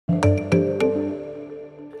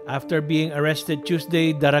After being arrested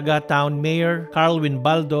Tuesday, Daraga Town Mayor Carlwyn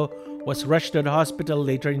Baldo was rushed to the hospital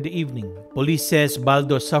later in the evening. Police says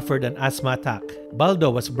Baldo suffered an asthma attack. Baldo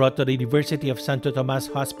was brought to the University of Santo Tomas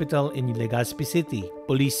Hospital in Legazpi City.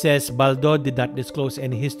 Police says Baldo did not disclose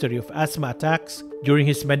any history of asthma attacks during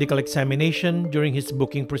his medical examination during his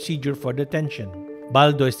booking procedure for detention.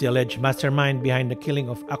 Baldo is the alleged mastermind behind the killing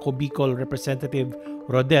of Ako Bicol Representative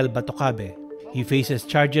Rodel Batocabe. He faces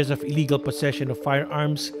charges of illegal possession of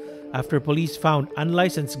firearms after police found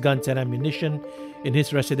unlicensed guns and ammunition in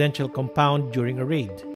his residential compound during a raid.